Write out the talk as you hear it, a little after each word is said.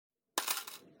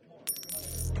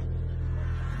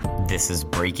This is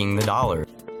Breaking the Dollar,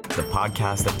 the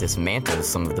podcast that dismantles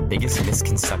some of the biggest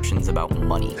misconceptions about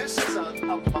money. This is a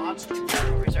monster. The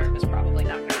Federal Reserve is probably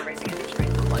not going to be raising interest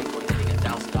rates. We're likely getting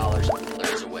 $1,000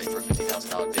 clears away for a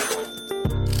 $50,000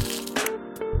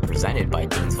 Bitcoin. Presented by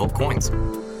Deansville Coins.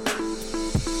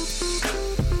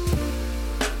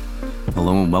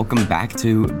 Hello and welcome back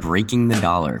to Breaking the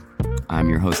Dollar. I'm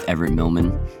your host, Everett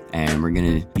Millman, and we're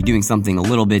going to be doing something a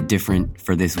little bit different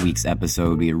for this week's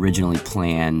episode. We originally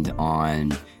planned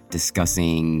on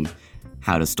discussing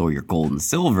how to store your gold and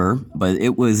silver, but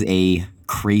it was a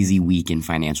crazy week in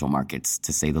financial markets,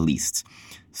 to say the least.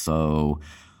 So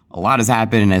a lot has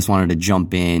happened, and I just wanted to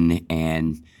jump in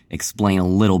and explain a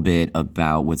little bit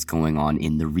about what's going on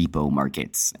in the repo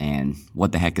markets and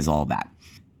what the heck is all that.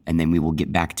 And then we will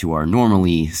get back to our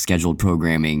normally scheduled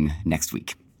programming next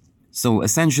week. So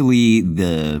essentially,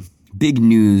 the big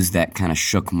news that kind of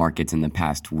shook markets in the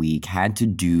past week had to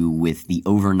do with the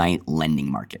overnight lending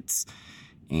markets.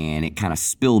 And it kind of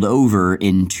spilled over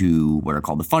into what are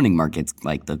called the funding markets,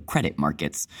 like the credit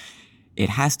markets. It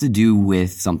has to do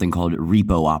with something called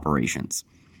repo operations.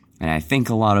 And I think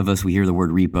a lot of us, we hear the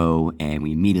word repo and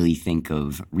we immediately think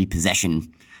of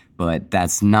repossession, but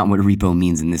that's not what repo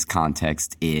means in this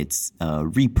context. It's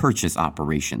repurchase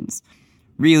operations.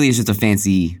 Really, it's just a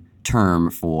fancy term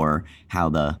for how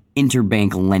the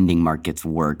interbank lending markets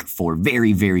work for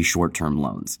very, very short-term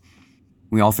loans.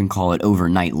 We often call it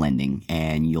overnight lending,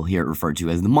 and you'll hear it referred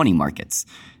to as the money markets.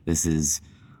 This is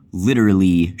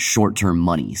literally short-term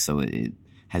money, so it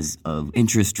has an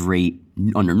interest rate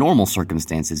under normal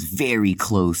circumstances very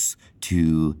close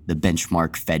to the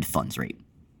benchmark Fed funds rate.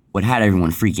 What had everyone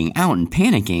freaking out and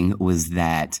panicking was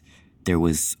that there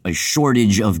was a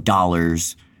shortage of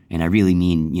dollars, and I really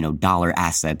mean, dollar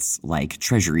assets like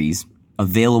treasuries,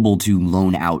 available to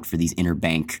loan out for these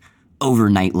interbank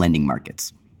overnight lending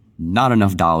markets. Not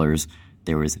enough dollars.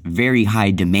 There was very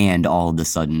high demand all of a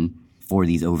sudden for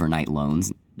these overnight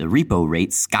loans. The repo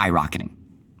rate skyrocketing.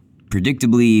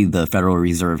 Predictably, the Federal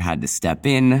Reserve had to step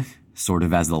in, sort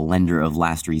of as the lender of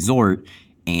last resort,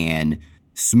 and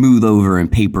smooth over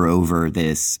and paper over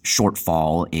this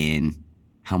shortfall in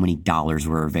how many dollars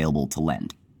were available to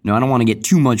lend. Now, I don't want to get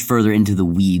too much further into the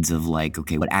weeds of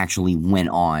what actually went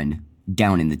on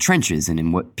down in the trenches and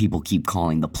in what people keep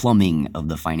calling the plumbing of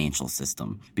the financial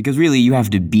system. Because really, you have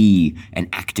to be an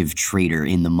active trader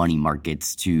in the money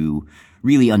markets to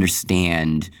really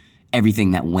understand everything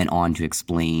that went on to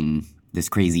explain this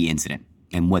crazy incident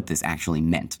and what this actually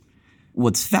meant.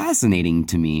 What's fascinating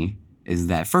to me is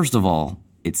that, first of all,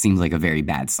 it seems like a very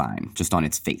bad sign, just on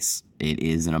its face. It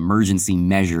is an emergency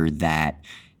measure that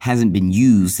hasn't been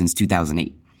used since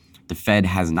 2008. The Fed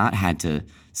has not had to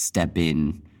step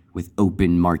in with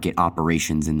open market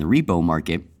operations in the repo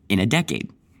market in a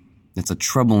decade. That's a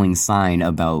troubling sign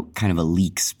about kind of a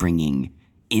leak springing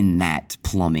in that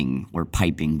plumbing or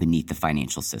piping beneath the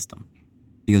financial system.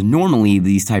 Because normally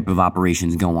these type of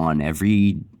operations go on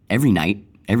every night,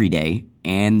 every day,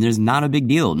 and there's not a big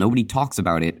deal. Nobody talks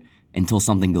about it until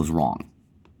something goes wrong.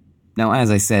 Now,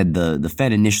 as I said, the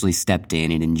Fed initially stepped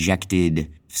in and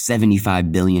injected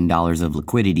 $75 billion of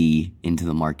liquidity into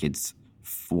the markets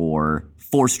for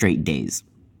 4 straight days.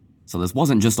 So this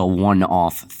wasn't just a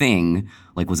one-off thing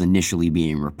like was initially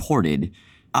being reported.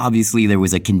 Obviously, there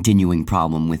was a continuing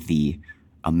problem with the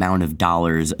amount of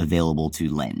dollars available to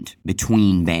lend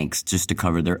between banks just to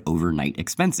cover their overnight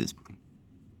expenses.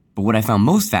 But what I found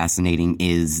most fascinating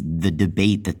is the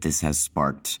debate that this has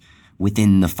sparked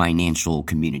within the financial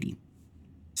community.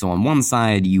 So on one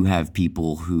side, you have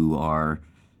people who are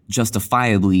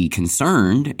justifiably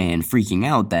concerned and freaking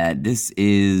out that this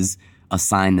is a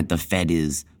sign that the Fed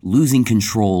is losing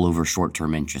control over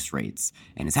short-term interest rates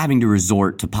and is having to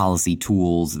resort to policy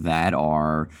tools that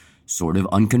are sort of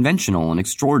unconventional and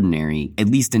extraordinary, at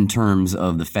least in terms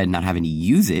of the Fed not having to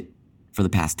use it for the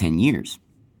past 10 years.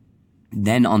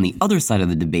 Then on the other side of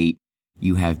the debate,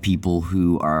 you have people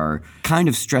who are kind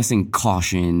of stressing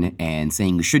caution and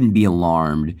saying we shouldn't be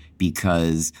alarmed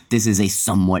because this is a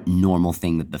somewhat normal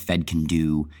thing that the Fed can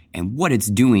do, and what it's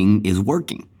doing is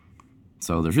working.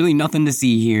 So there's really nothing to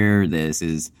see here. This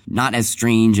is not as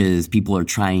strange as people are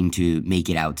trying to make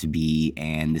it out to be,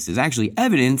 and this is actually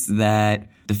evidence that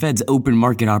the Fed's open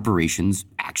market operations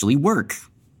actually work.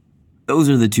 Those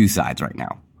are the two sides right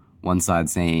now. One side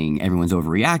saying everyone's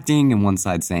overreacting, and one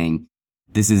side saying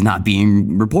this is not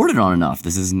being reported on enough.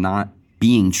 This is not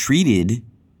being treated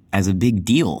as a big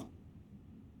deal.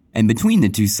 And between the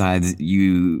two sides,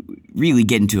 you really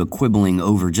get into a quibbling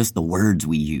over just the words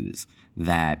we use.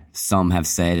 That some have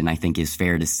said, and I think is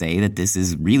fair to say, that this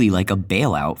is really like a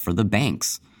bailout for the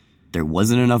banks. there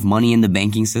wasn't enough money in the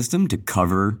banking system to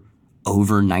cover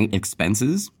overnight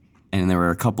expenses. And there were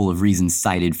a couple of reasons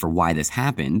cited for why this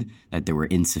happened, that there were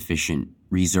insufficient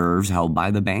reserves held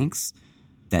by the banks,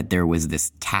 that there was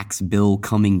this tax bill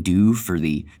coming due for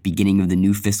the beginning of the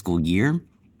new fiscal year.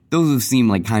 Those have seemed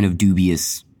like kind of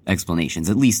dubious explanations,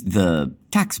 at least the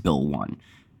tax bill one.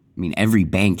 I mean, every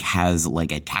bank has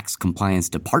like a tax compliance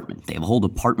department. They have a whole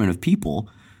department of people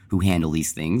who handle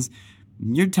these things.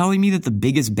 You're telling me that the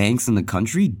biggest banks in the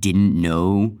country didn't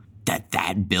know that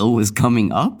that bill was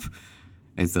coming up?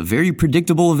 It's a very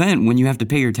predictable event when you have to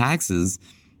pay your taxes,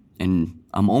 and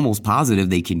I'm almost positive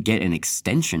they can get an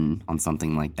extension on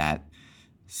something like that.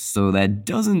 So that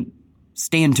doesn't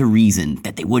stand to reason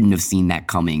that they wouldn't have seen that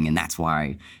coming, and that's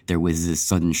why there was this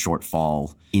sudden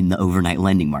shortfall in the overnight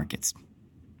lending markets.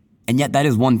 And yet that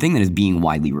is one thing that is being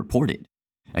widely reported.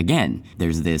 Again,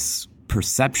 there's this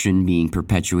perception being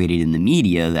perpetuated in the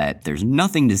media that there's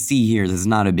nothing to see here, this is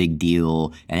not a big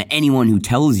deal, and anyone who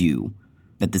tells you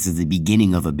that this is the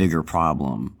beginning of a bigger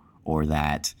problem, or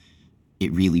that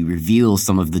it really reveals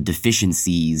some of the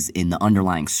deficiencies in the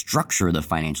underlying structure of the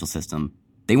financial system,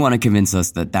 they want to convince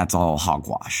us that that's all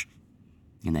hogwash,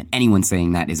 and that anyone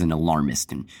saying that is an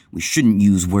alarmist, and we shouldn't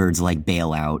use words like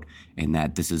bailout, and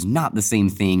that this is not the same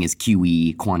thing as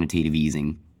QE, quantitative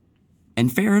easing.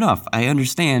 And fair enough, I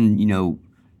understand,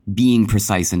 being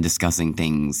precise and discussing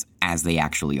things as they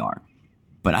actually are.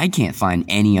 But I can't find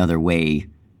any other way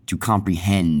to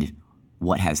comprehend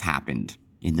what has happened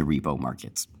in the repo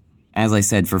markets. As I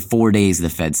said, for 4 days, the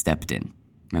Fed stepped in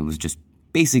and was just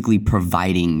basically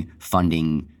providing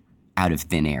funding out of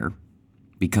thin air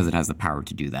because it has the power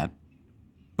to do that.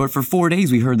 But for 4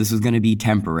 days, we heard this was going to be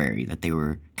temporary, that they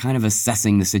were kind of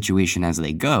assessing the situation as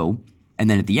they go. And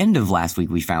then at the end of last week,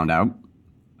 we found out,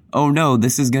 oh no,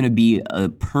 this is going to be a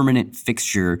permanent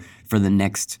fixture for the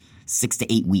next 6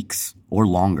 to 8 weeks or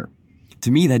longer.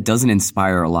 To me, that doesn't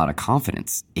inspire a lot of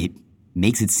confidence. It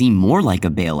makes it seem more like a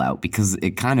bailout because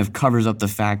it kind of covers up the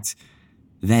fact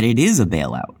that it is a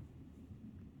bailout.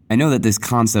 I know that this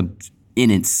concept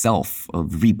in itself of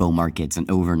repo markets and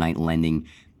overnight lending,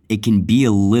 it can be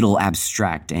a little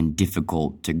abstract and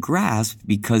difficult to grasp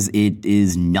because it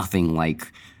is nothing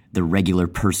like the regular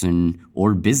person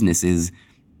or business's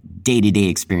day-to-day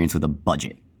experience with a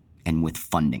budget and with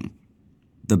funding.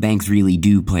 The banks really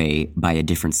do play by a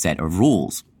different set of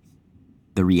rules.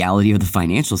 The reality of the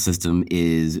financial system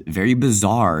is very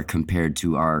bizarre compared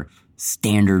to our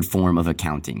standard form of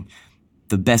accounting.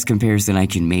 The best comparison I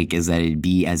can make is that it'd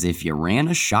be as if you ran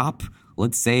a shop.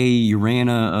 Let's say you ran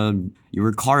you were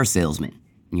a car salesman.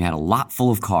 You had a lot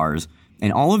full of cars,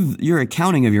 and all of your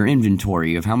accounting of your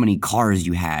inventory of how many cars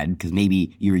you had, because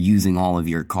maybe you were using all of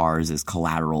your cars as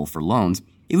collateral for loans,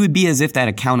 it would be as if that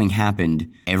accounting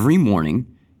happened every morning.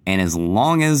 And as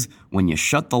long as when you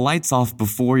shut the lights off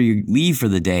before you leave for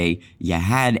the day, you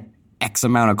had X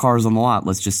amount of cars on the lot,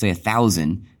 let's just say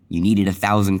 1,000, you needed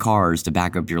 1,000 cars to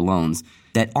back up your loans,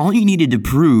 that all you needed to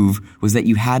prove was that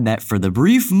you had that for the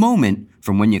brief moment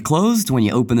from when you closed to when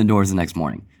you opened the doors the next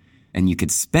morning. And you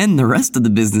could spend the rest of the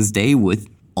business day with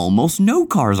almost no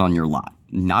cars on your lot,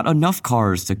 not enough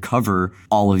cars to cover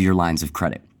all of your lines of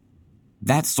credit.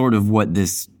 That's sort of what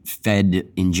this Fed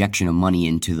injection of money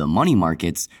into the money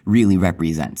markets really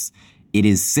represents. It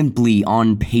is simply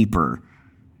on paper,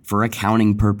 for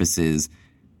accounting purposes,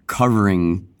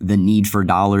 covering the need for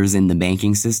dollars in the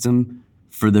banking system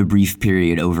for the brief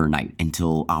period overnight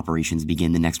until operations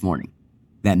begin the next morning.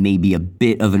 That may be a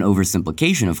bit of an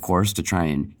oversimplification, of course, to try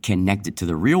and connect it to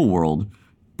the real world,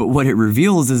 but what it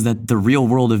reveals is that the real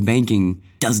world of banking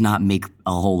does not make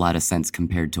a whole lot of sense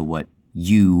compared to what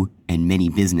you and many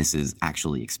businesses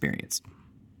actually experience.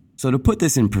 So to put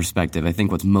this in perspective, I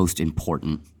think what's most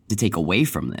important to take away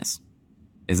from this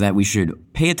is that we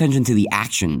should pay attention to the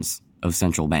actions of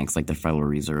central banks like the Federal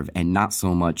Reserve and not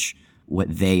so much what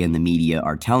they and the media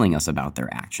are telling us about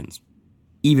their actions.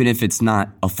 Even if it's not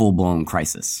a full-blown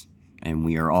crisis and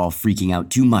we are all freaking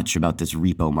out too much about this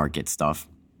repo market stuff,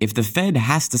 if the Fed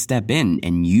has to step in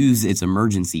and use its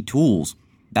emergency tools,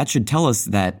 that should tell us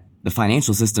that the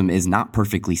financial system is not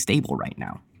perfectly stable right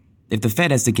now. If the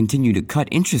Fed has to continue to cut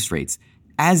interest rates,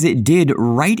 as it did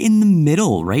right in the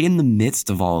middle, right in the midst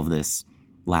of all of this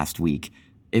last week,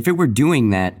 if it were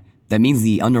doing that, that means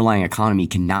the underlying economy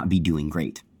cannot be doing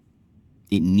great.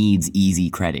 It needs easy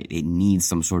credit. It needs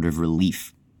some sort of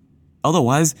relief.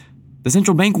 Otherwise, the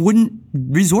central bank wouldn't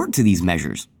resort to these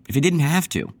measures if it didn't have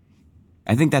to.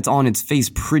 I think that's on its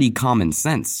face pretty common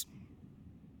sense.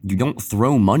 You don't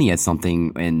throw money at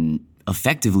something and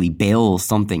effectively bail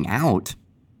something out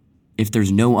if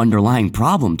there's no underlying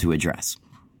problem to address.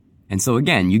 And so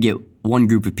again, you get one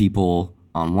group of people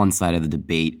on one side of the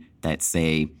debate that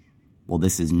say, well,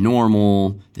 this is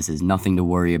normal, this is nothing to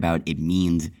worry about, it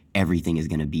means everything is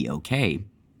going to be okay.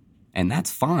 And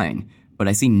that's fine, but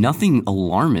I see nothing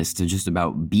alarmist to just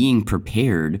about being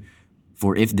prepared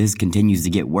for if this continues to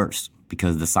get worse,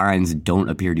 because the signs don't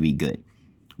appear to be good.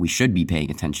 We should be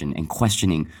paying attention and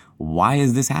questioning, why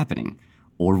is this happening?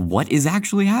 Or what is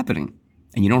actually happening?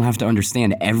 And you don't have to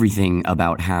understand everything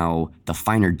about how the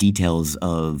finer details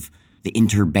of the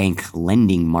interbank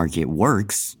lending market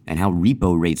works and how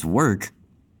repo rates work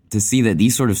to see that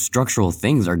these sort of structural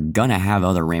things are gonna have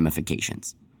other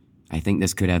ramifications. I think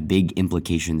this could have big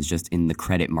implications just in the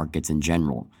credit markets in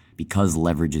general because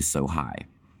leverage is so high.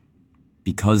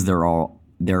 Because there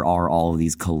are all of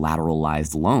these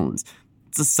collateralized loans.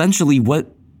 It's essentially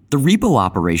what the repo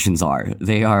operations are.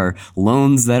 They are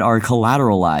loans that are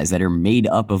collateralized, that are made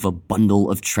up of a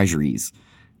bundle of treasuries.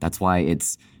 That's why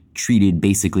it's treated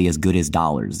basically as good as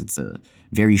dollars. It's a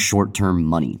very short-term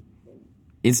money.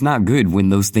 It's not good when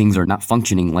those things are not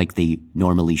functioning like they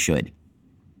normally should.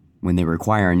 When they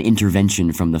require an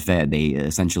intervention from the Fed, they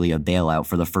essentially a bailout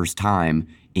for the first time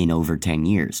in over 10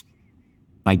 years.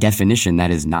 By definition,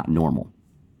 that is not normal.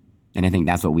 And I think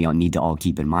that's what we all need to all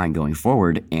keep in mind going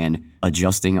forward and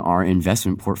adjusting our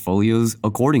investment portfolios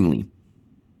accordingly.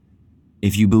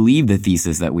 If you believe the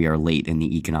thesis that we are late in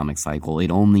the economic cycle,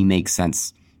 it only makes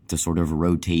sense to sort of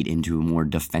rotate into a more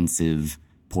defensive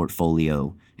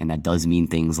portfolio. And that does mean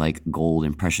things like gold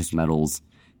and precious metals,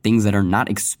 things that are not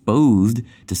exposed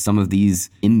to some of these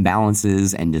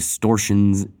imbalances and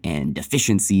distortions and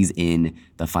deficiencies in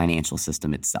the financial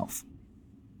system itself.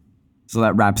 So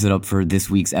that wraps it up for this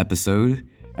week's episode.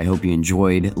 I hope you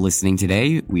enjoyed listening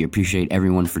today. We appreciate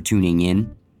everyone for tuning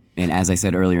in. And as I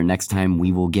said earlier, next time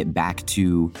we will get back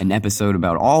to an episode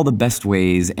about all the best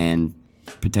ways and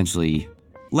potentially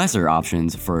lesser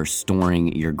options for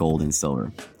storing your gold and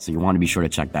silver. So you want to be sure to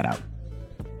check that out.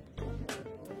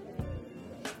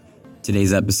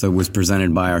 Today's episode was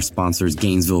presented by our sponsors,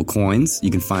 Gainesville Coins. You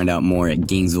can find out more at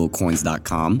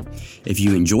GainesvilleCoins.com. If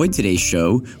you enjoyed today's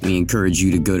show, we encourage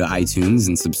you to go to iTunes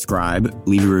and subscribe,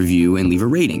 leave a review, and leave a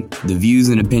rating. The views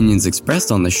and opinions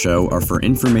expressed on the show are for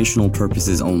informational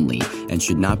purposes only and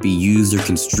should not be used or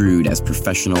construed as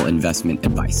professional investment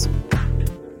advice.